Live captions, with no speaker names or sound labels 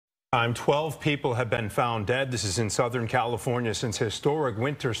12 people have been found dead. This is in Southern California since historic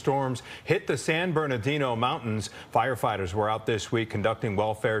winter storms hit the San Bernardino Mountains. Firefighters were out this week conducting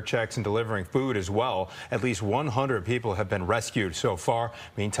welfare checks and delivering food as well. At least 100 people have been rescued so far.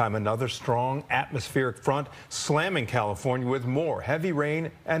 Meantime, another strong atmospheric front slamming California with more heavy rain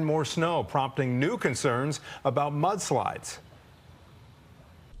and more snow, prompting new concerns about mudslides.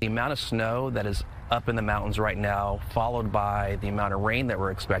 The amount of snow that is up in the mountains right now, followed by the amount of rain that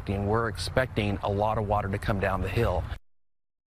we're expecting a lot of water to come down the hill.